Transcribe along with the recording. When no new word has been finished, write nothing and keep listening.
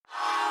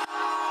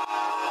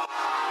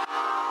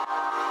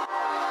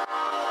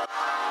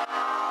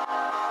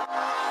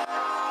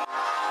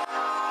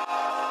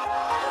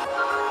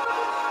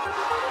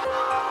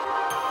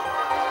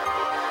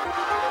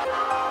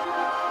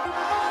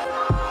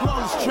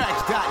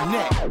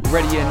MXM.net.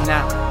 Ready or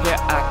not, here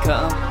I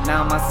come.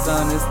 Now my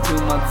son is 2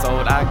 months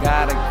old. I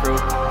got a crew,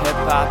 hip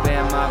hop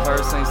and my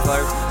verse ain't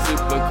slurred.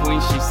 Super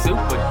queen, she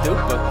super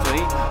duper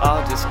clean.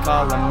 I'll just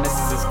call her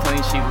Mrs.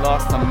 Clean. She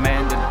lost her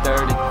man to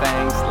dirty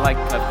things, like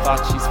I thought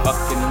she's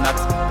fucking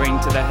nuts. Bring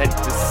to the head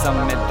to sum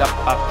it up.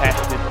 I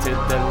passed it to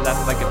the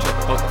left like a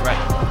triple threat.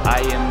 I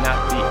am not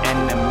the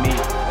enemy.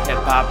 Hip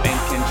hop ain't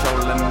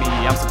controlling me.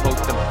 I'm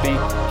supposed to be,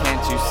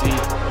 can't you see?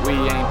 We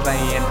ain't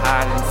playing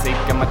hide and seek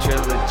in my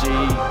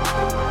trilogy.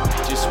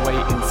 Just wait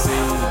and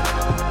see.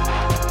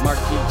 Mark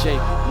DJ,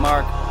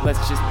 Mark, let's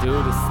just do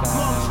this thing.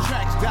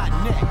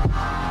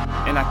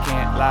 And I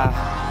can't lie,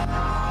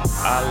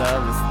 I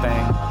love this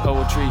thing.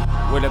 Poetry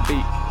with a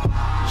beat,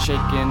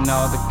 shaking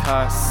all the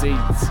car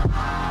seats.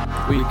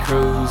 We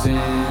cruising,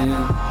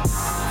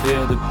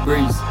 feel the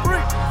breeze.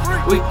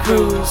 We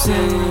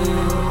cruising,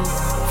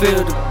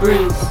 feel the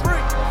breeze.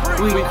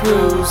 We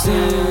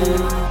cruising,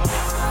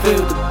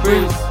 feel the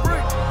breeze.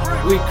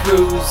 We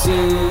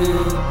cruising,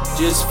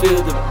 just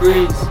feel the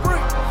breeze.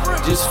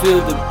 Just feel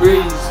the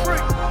breeze,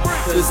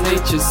 cause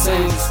nature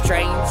sings.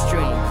 Strange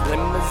dreams,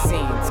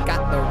 limousines,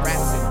 got the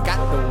raps and got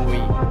the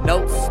weed.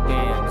 No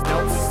stems,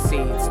 no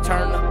seeds,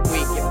 turn up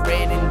weed, get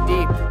red and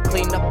deep.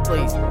 Clean up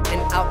please,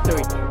 and out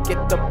three,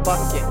 get the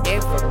bucket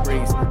and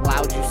Febreze.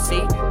 Loud you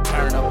see,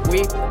 turn up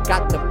weed,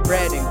 got the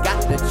bread and got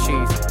the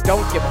cheese.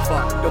 Don't give a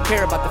fuck, don't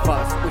care about the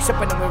fuzz. We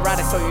shipping and we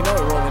riding so you know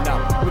we're rolling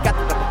up. We got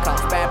the double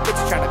cups, bad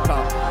bitches trying to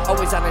come.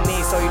 Always on the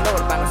knees so you know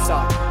it's about to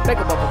suck.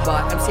 Bigger bubble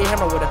butt, MC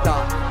Hammer with a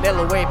thought. Nail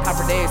away,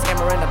 Papa Days,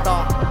 hammer in the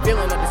thought.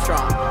 Feeling of the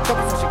straw,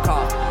 trouble so she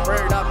call.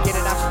 Word up, get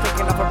it out, she's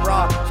taking up her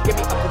bra. She give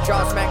me upper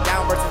jaw, smack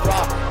down versus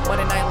raw.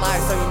 Monday Night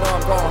Live so you know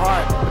I'm going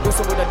hard.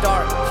 Producer with a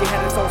dart, she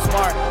had it so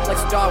smart. Like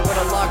a dog with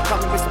a log,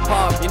 call me Mr.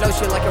 Pog. You know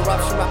she like a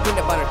rough, she my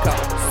peanut butter cup.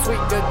 Sweet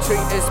good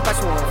treat is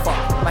special when we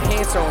fuck. My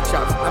hands throwing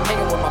chucks, I'm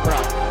hanging with my bro.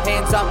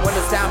 Hands up,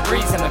 windows down,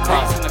 breeze in the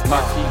car.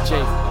 Mark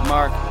DJ,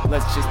 Mark,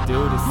 let's just do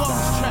this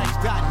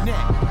thing.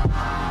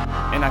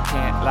 And I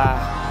can't lie,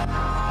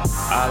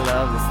 I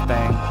love this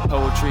thing.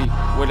 Poetry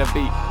with a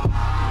beat,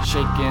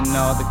 shaking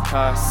all the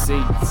car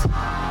seats.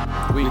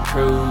 We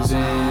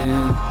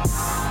cruising,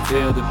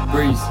 feel the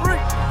breeze.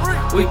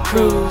 We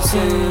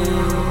cruising,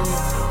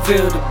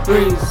 feel the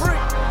breeze.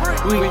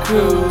 We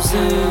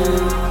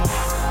cruising,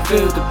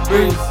 feel the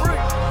breeze.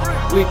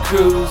 We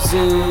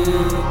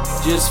cruising,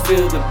 just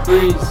feel the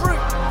breeze.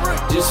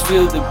 Just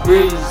feel the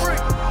breeze,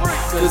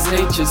 cause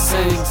nature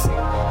sings.